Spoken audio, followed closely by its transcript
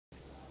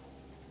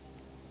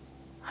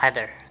Hi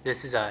there,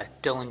 this is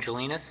Dylan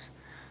Jelinas.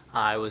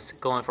 I was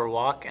going for a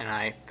walk and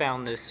I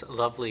found this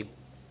lovely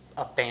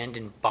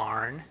abandoned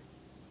barn.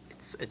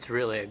 It's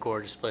really a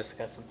gorgeous place. It's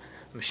got some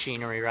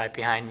machinery right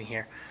behind me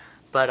here.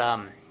 But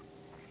I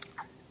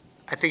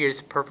figured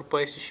it's a perfect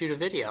place to shoot a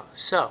video.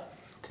 So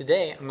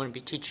today I'm going to be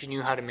teaching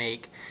you how to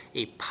make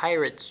a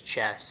pirate's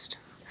chest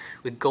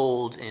with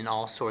gold and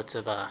all sorts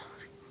of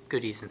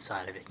goodies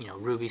inside of it. You know,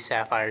 rubies,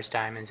 sapphires,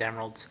 diamonds,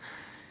 emeralds.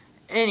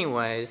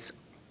 Anyways,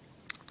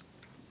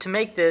 to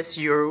make this,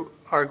 you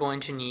are going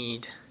to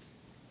need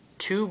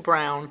two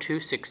brown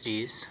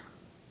 260s,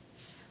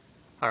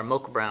 or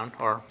mocha brown,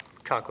 or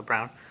chocolate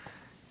brown,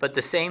 but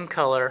the same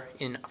color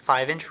in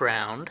 5-inch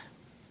round.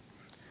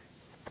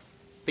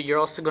 But you're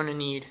also going to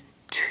need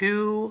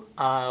two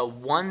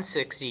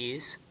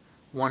 160s,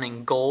 one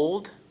in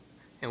gold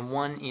and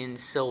one in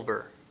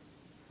silver.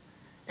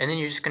 And then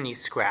you're just going to need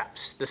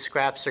scraps. The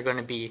scraps are going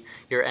to be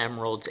your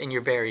emeralds and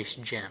your various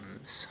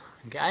gems.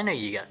 Okay, I know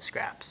you got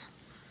scraps.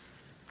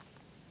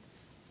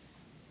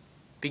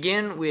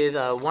 Begin with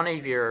one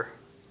of your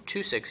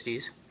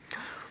 260s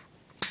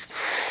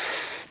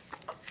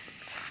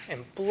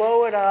and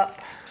blow it up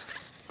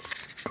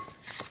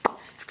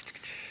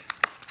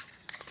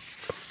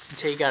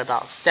until you got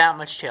about that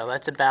much tail.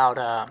 That's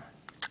about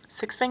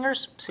 6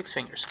 fingers? 6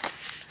 fingers.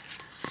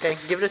 Okay,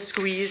 give it a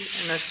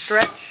squeeze and a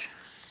stretch,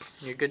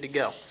 and you're good to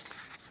go.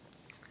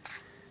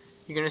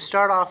 You're going to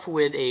start off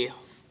with a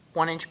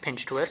 1-inch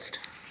pinch twist,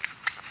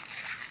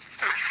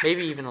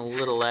 maybe even a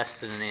little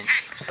less than an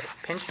inch. So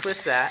pinch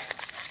twist that,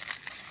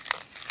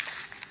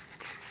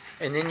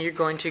 and then you're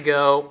going to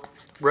go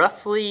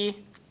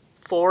roughly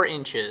 4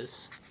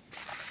 inches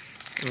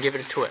and give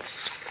it a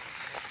twist.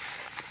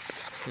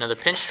 Another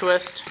pinch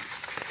twist.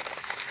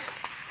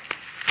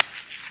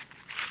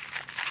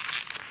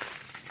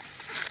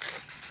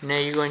 Now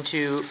you're going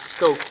to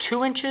go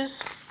 2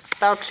 inches,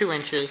 about 2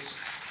 inches,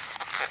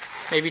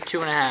 maybe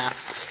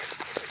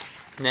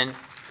 2.5, and then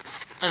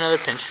another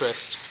pinch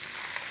twist.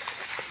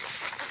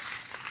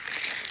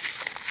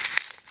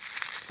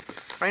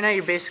 Right now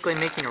you're basically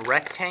making a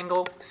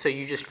rectangle, so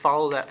you just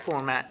follow that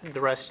format the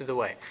rest of the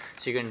way.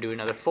 So you're going to do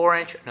another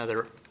 4-inch,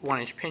 another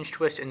 1-inch pinch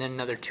twist, and then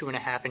another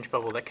 2.5-inch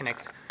bubble that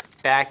connects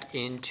back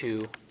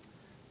into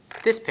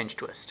this pinch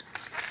twist.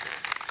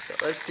 So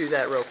let's do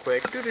that real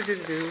quick.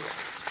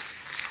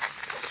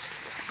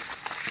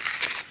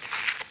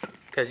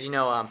 Because you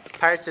know,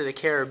 Pirates of the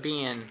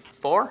Caribbean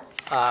 4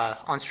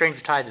 on Stranger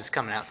Tides is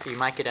coming out, so you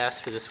might get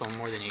asked for this one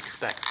more than you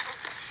expect.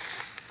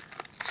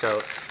 So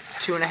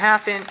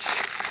 2.5-inch.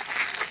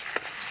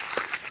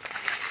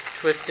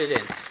 Twist it in.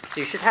 So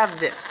you should have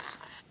this,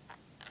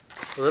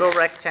 a little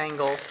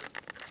rectangle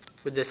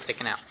with this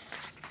sticking out.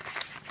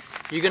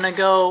 You're going to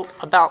go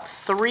about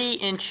 3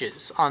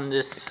 inches on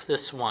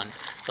this one,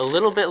 a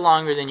little bit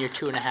longer than your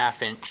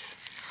 2.5-inch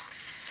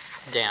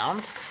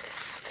down.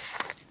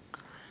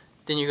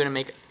 Then you're going to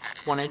make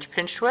 1-inch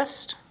pinch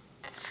twist.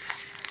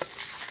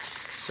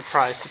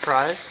 Surprise,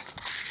 surprise.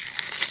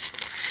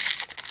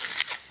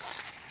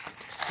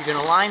 You're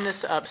going to line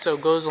this up so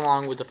it goes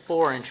along with the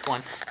 4-inch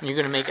one, and you're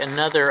going to make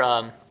another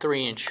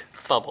 3-inch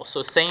bubble.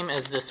 So same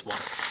as this one.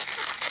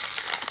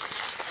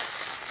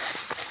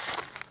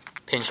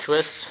 Pinch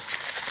twist.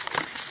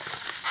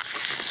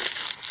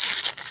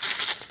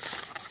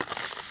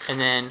 And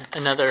then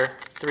another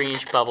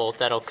 3-inch bubble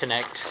that'll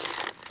connect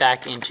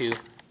back into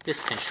this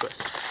pinch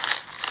twist.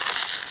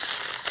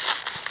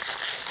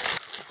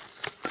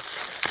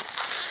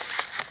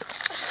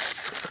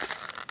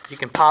 You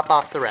can pop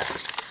off the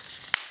rest.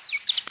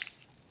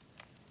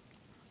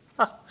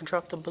 Ah, I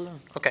dropped the balloon.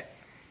 Okay.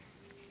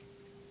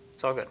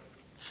 It's all good.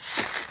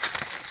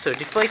 So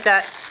deflate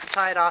that,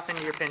 tie it off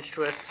into your pinch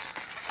twist,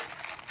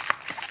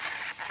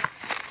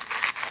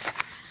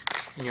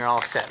 and you're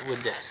all set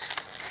with this.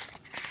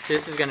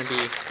 This is going to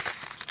be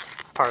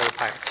part of the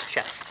pirate's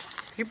chest.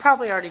 You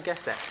probably already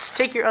guessed that.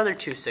 Take your other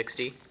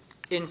 260,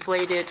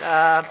 inflate it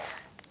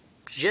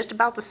just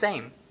about the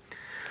same.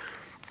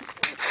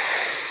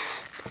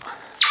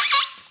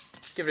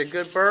 Give it a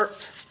good burp.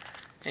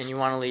 And you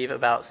want to leave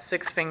about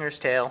 6 fingers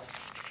tail.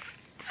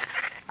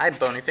 I have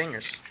bony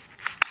fingers.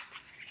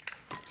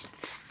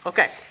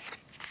 Okay.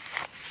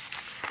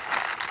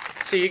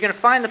 So you're going to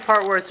find the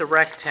part where it's a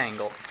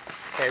rectangle,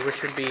 okay,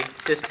 which would be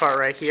this part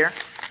right here.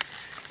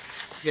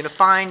 You're going to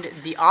find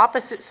the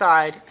opposite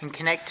side and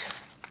connect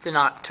the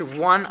knot to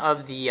one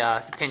of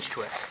the pinch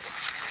twists.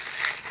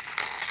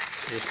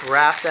 Just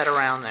wrap that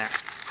around there.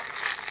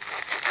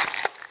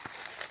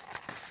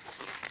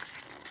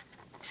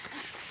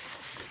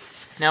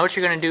 Now what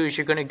you're going to do is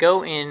you're going to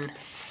go in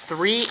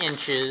 3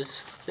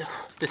 inches,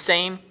 the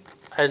same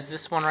as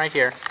this one right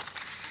here.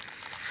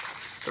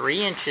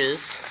 3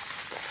 inches,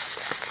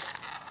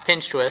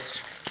 pinch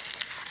twist.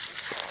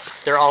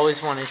 They're always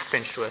 1-inch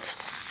pinch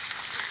twists,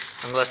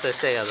 unless I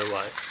say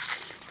otherwise.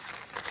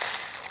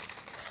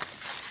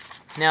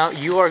 Now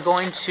you are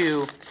going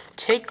to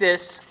take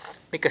this,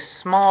 make a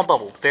small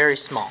bubble, very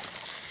small.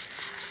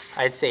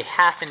 I'd say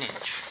 1/2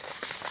 inch.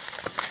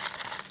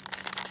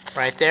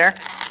 Right there.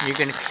 You're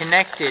going to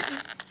connect it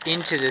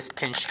into this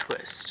pinch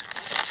twist.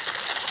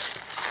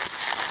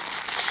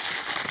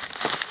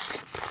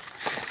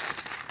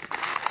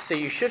 So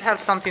you should have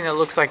something that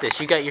looks like this.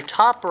 You got your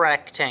top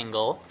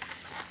rectangle,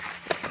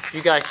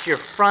 you got your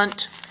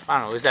front, I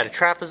don't know, is that a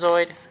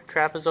trapezoid?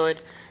 Trapezoid.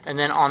 And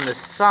then on the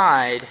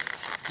side,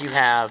 you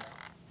have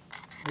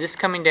this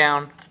coming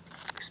down,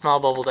 small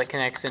bubble that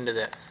connects into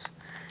this.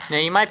 Now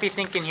you might be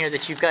thinking here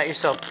that you've got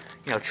yourself,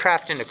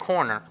 trapped in a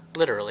corner,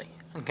 literally,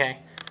 okay?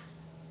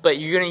 But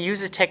you're going to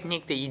use a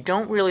technique that you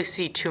don't really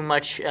see too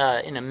much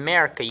in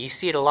America. You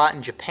see it a lot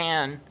in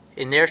Japan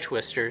in their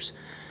twisters.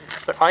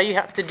 But all you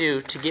have to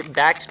do to get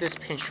back to this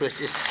pinch twist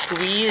is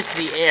squeeze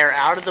the air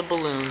out of the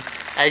balloon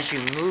as you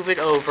move it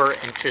over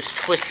and just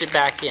twist it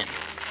back in.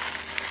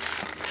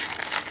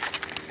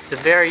 It's a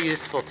very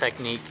useful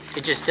technique.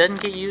 It just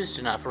doesn't get used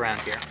enough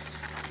around here.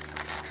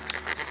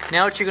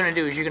 Now what you're going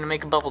to do is you're going to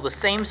make a bubble the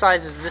same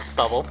size as this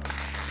bubble,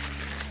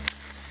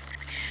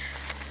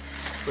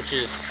 which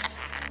is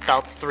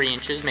about 3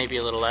 inches, maybe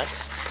a little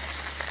less.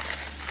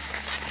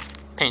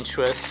 Pinch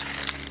twist.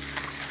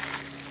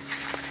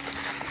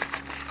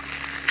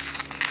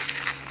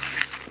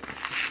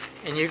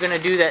 And you're going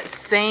to do that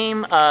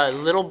same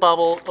little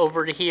bubble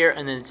over to here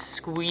and then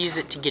squeeze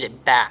it to get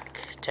it back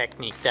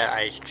technique that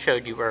I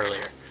showed you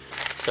earlier.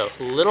 So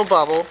little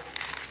bubble,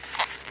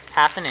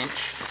 ½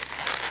 inch,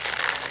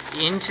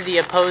 into the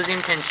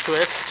opposing pinch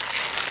twist,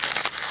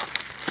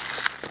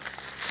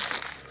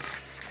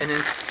 and then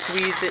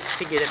squeeze it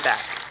to get it back.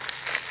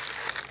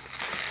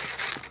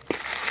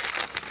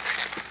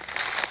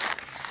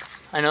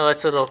 I know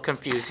that's a little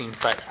confusing,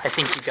 but I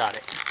think you got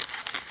it.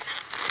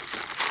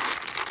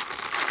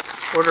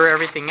 Order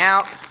everything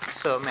out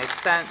so it makes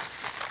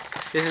sense.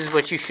 This is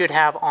what you should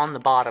have on the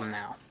bottom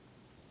now.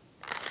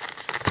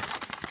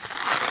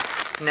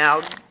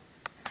 Now,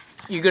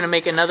 you're going to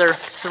make another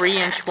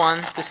 3-inch one,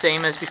 the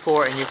same as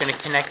before, and you're going to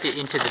connect it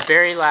into the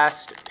very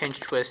last pinch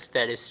twist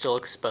that is still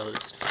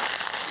exposed.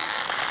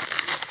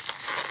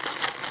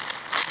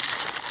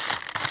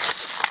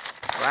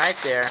 Right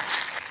there.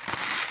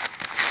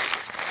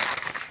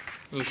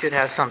 You should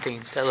have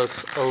something that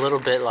looks a little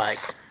bit like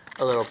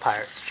a little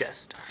pirate's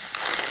chest.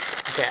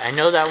 Okay, I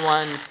know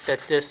that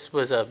this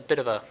was a bit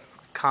of a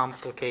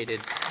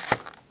complicated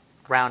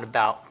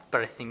roundabout,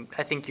 but I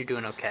think you're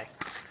doing okay.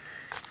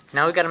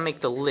 Now we got to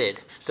make the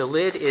lid. The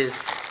lid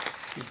is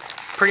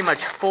pretty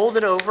much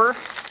folded over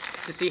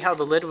to see how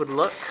the lid would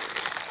look,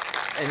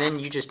 and then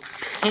you just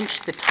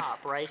pinch the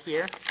top right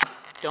here.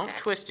 Don't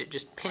twist it,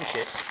 just pinch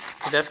it,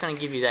 because that's going to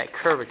give you that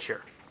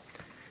curvature.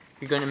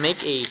 You're going to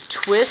make a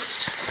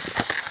twist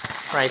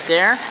right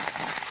there.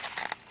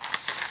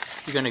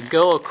 You're going to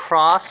go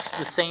across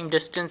the same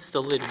distance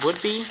the lid would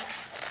be,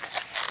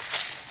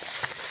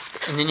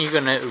 and then you're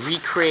going to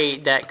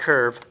recreate that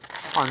curve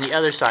on the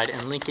other side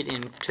and link it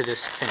into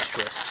this pinch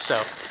twist. So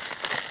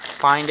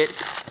find it,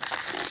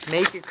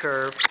 make your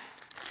curve,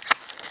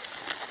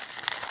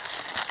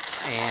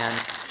 and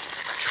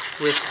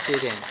twist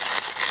it in.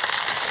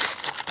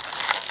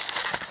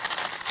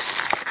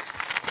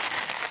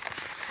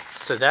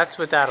 So that's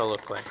what that'll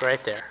look like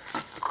right there.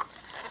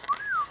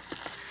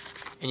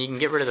 And you can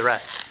get rid of the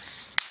rest.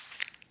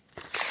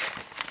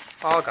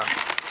 All gone.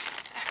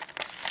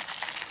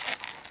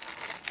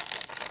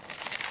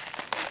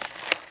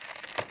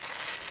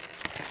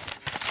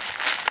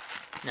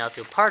 Now if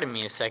you'll pardon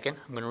me a second,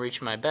 I'm going to reach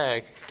in my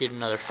bag, get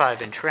another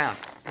 5-inch round.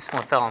 This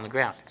one fell on the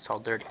ground, it's all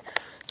dirty.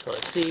 So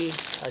let's see,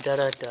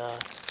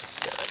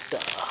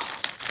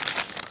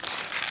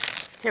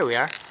 Here we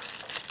are.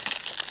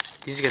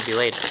 These are going to be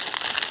later.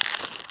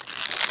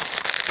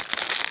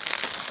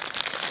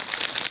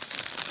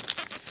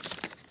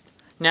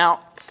 Now,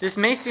 this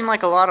may seem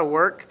like a lot of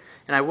work,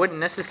 and I wouldn't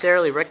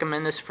necessarily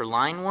recommend this for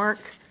line work,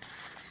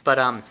 but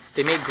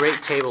they make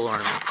great table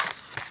ornaments.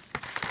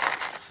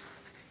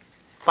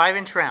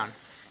 5-inch round.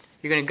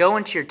 You're going to go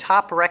into your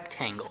top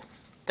rectangle.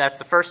 That's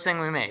the first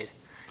thing we made.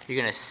 You're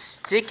going to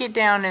stick it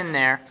down in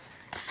there,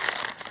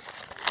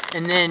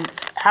 and then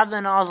have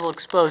the nozzle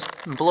exposed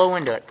and blow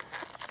into it.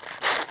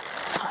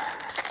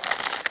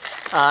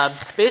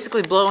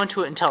 Basically blow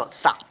into it until it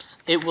stops.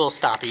 It will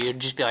stop. You'll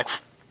just be like...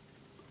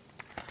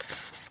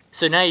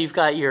 So now you've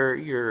got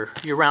your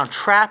round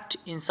trapped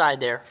inside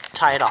there.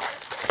 Tie it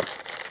off.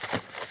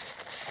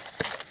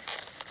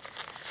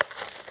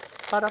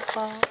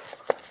 Ba-da-ba.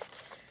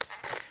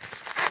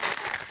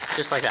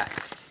 Just like that.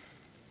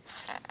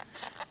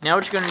 Now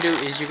what you're going to do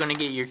is you're going to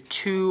get your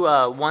two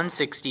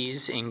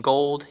 160s in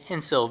gold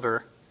and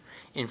silver,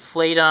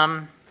 inflate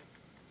them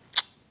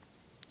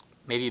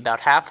maybe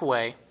about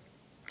halfway,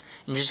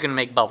 and you're just going to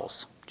make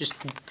bubbles. Just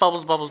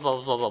bubbles, bubbles,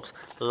 bubbles, bubbles, bubbles.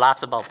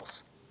 Lots of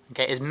bubbles.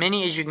 Okay, as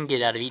many as you can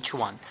get out of each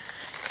one.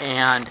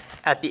 And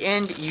at the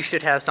end, you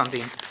should have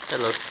something that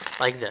looks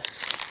like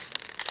this.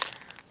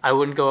 I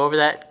wouldn't go over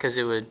that because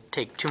it would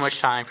take too much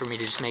time for me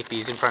to just make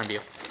these in front of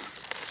you.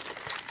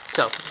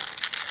 So,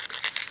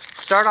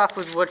 start off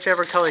with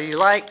whichever color you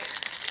like.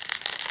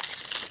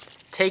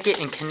 Take it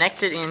and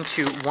connect it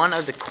into one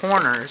of the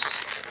corners,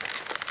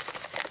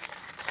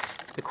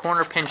 the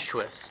corner pinch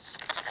twists.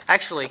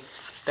 Actually,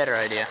 better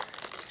idea.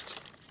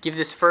 Give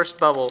this first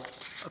bubble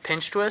a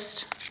pinch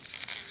twist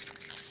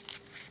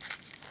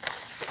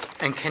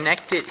and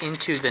connect it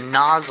into the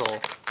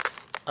nozzle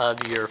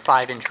of your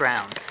 5-inch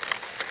round.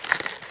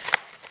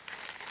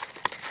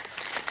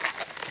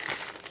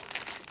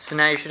 So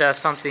now you should have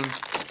something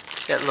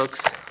that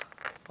looks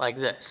like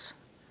this.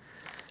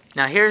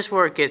 Now here's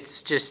where it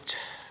gets just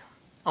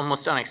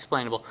almost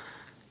unexplainable.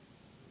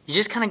 You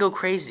just kind of go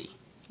crazy.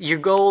 Your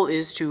goal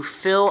is to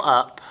fill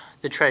up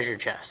the treasure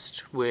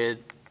chest with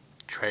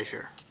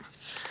treasure.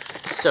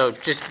 So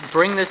just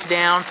bring this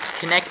down,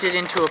 connect it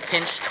into a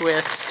pinch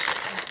twist,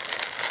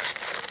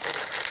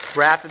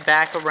 wrap it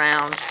back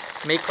around,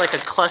 make like a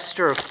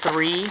cluster of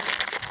 3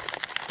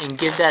 and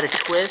give that a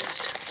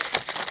twist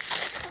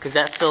because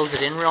that fills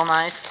it in real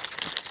nice.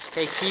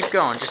 Okay, keep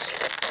going.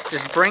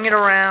 Just bring it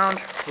around,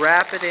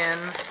 wrap it in.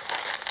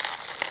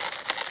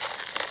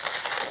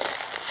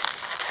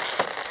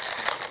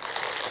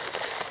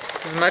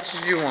 As much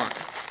as you want.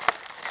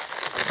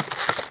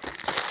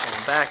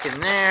 And back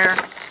in there.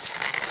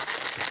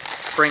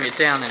 Bring it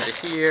down into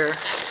here.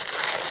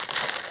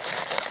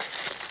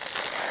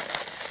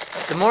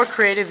 The more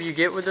creative you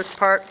get with this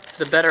part,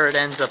 the better it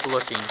ends up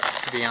looking,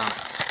 to be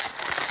honest.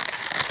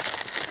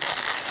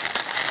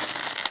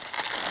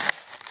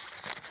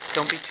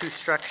 Don't be too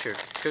structured.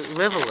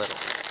 Live a little.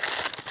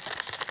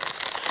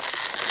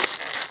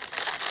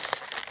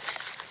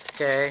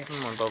 Okay,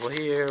 one bubble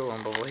here,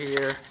 one bubble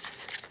here.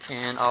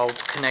 And I'll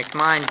connect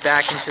mine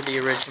back into the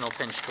original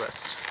pinch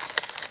twist.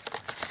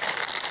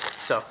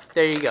 So,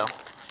 there you go.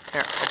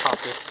 Here, I'll pop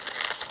this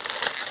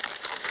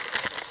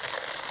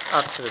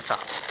up to the top.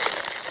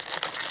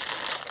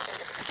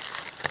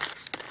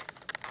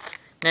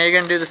 Now you're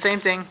going to do the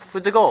same thing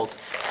with the gold.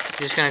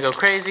 You're just going to go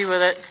crazy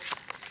with it,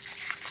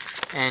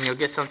 and you'll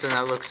get something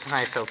that looks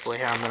nice, hopefully.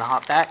 Here, I'm going to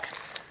hop back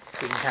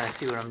so you can kind of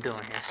see what I'm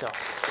doing here. So,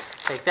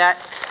 take that,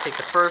 take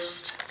the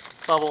first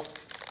bubble,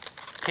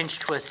 pinch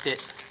twist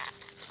it,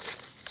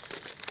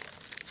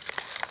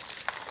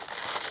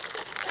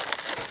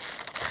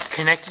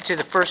 connect it to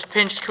the first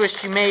pinch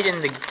twist you made in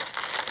the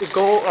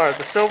gold or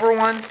the silver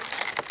one.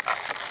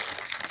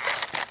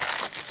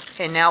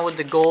 And now with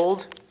the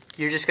gold,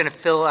 you're just going to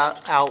fill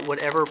out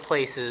whatever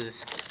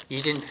places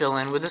you didn't fill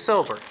in with the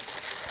silver.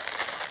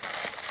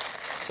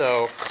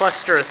 So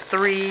cluster of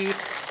 3,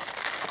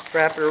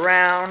 wrap it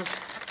around,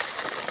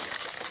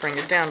 bring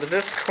it down to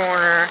this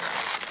corner,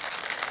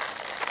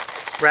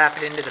 wrap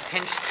it into the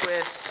pinch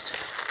twist,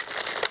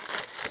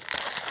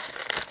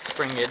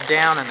 bring it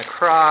down and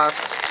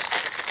across.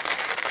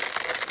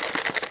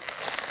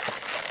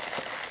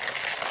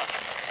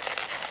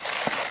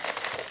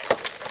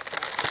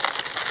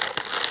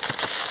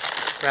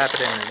 Wrap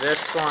it into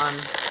this one.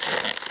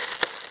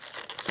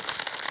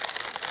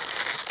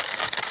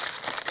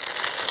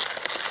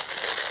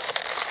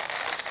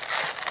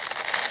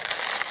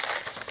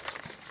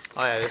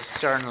 Oh yeah, this is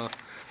starting to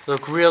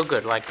look real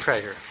good, like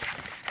treasure.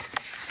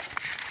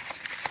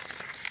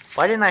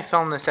 Why didn't I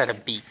film this at a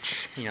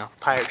beach? You know,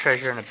 pirate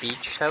treasure on a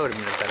beach? That would have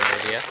been a better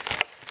idea.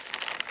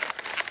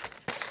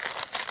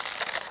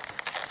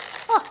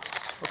 Oh,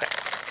 okay.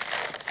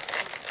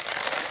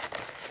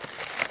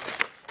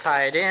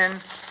 Tie it in.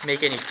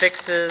 Make any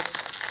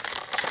fixes.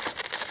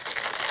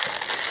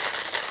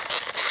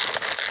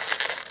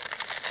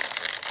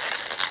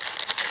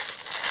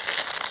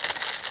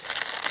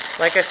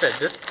 Like I said,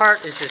 this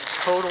part is just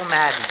total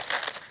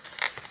madness.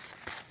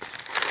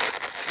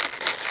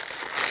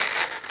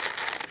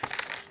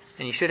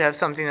 And you should have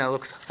something that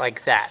looks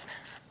like that.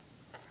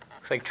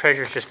 Looks like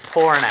treasure's just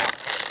pouring out.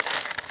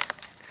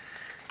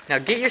 Now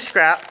get your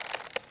scrap,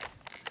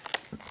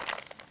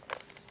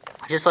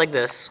 just like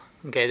this.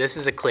 Okay, this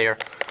is a clear.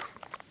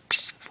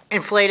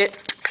 Inflate it,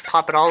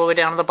 pop it all the way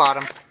down to the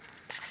bottom.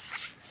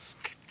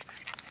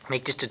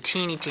 Make just a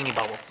teeny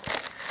bubble.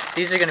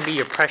 These are going to be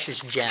your precious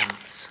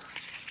gems.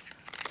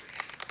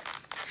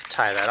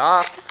 Tie that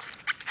off,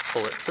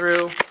 pull it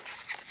through.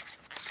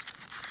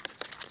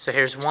 So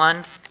here's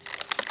one.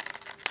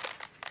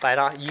 Bite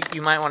off.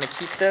 You might want to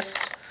keep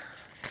this.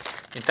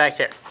 In fact,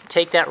 here,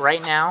 take that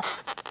right now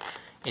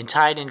and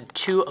tie it into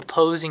 2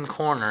 opposing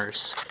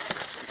corners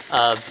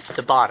of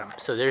the bottom.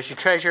 So there's your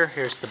treasure,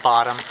 here's the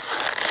bottom.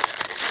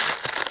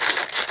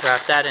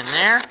 Wrap that in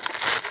there,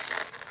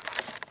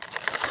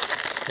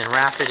 then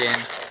wrap it in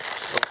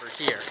over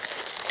here.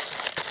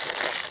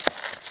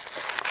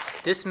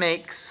 This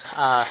makes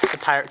the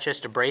pirate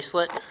chest a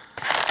bracelet,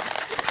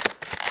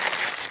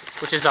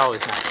 which is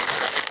always nice.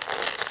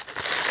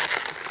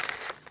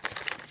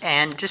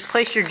 And just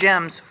place your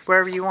gems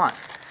wherever you want.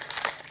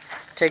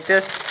 Take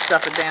this,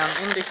 stuff it down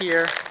into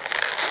here,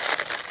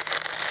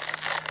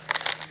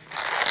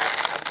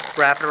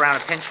 wrap it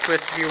around a pinch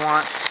twist if you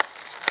want.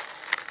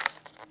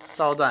 It's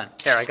all done.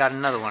 Here, I got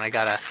another one.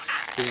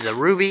 This is a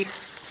ruby.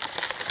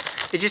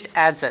 It just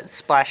adds that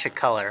splash of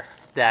color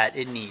that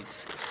it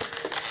needs.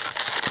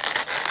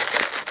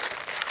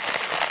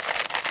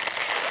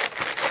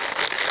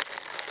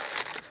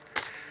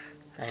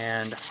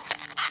 And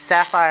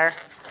sapphire.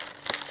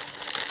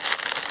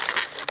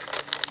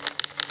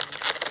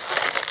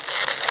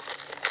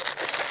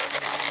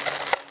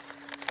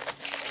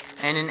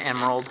 and an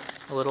emerald,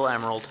 a little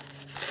emerald.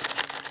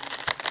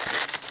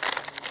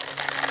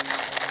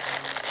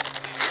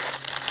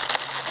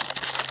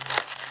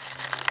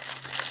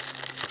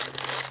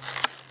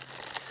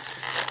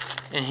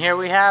 And here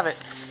we have it.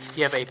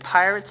 You have a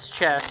pirate's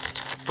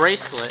chest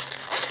bracelet.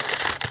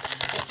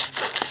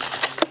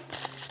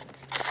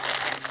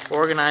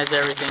 Organize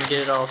everything,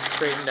 get it all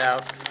straightened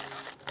out.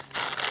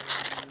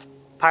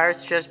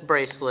 Pirate's chest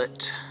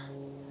bracelet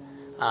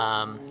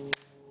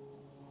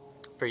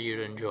for you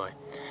to enjoy.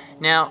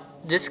 Now,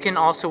 this can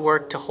also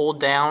work to hold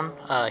down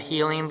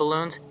helium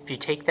balloons. If you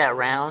take that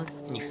round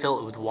and you fill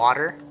it with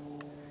water,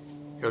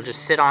 it'll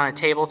just sit on a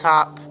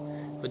tabletop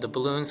with the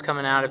balloons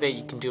coming out of it.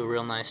 You can do a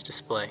real nice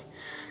display.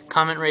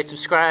 Comment, rate,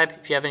 subscribe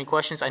if you have any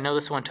questions. I know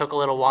this one took a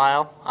little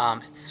while.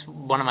 It's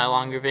one of my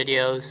longer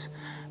videos.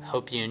 I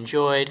hope you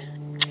enjoyed.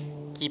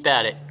 Keep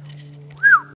at it.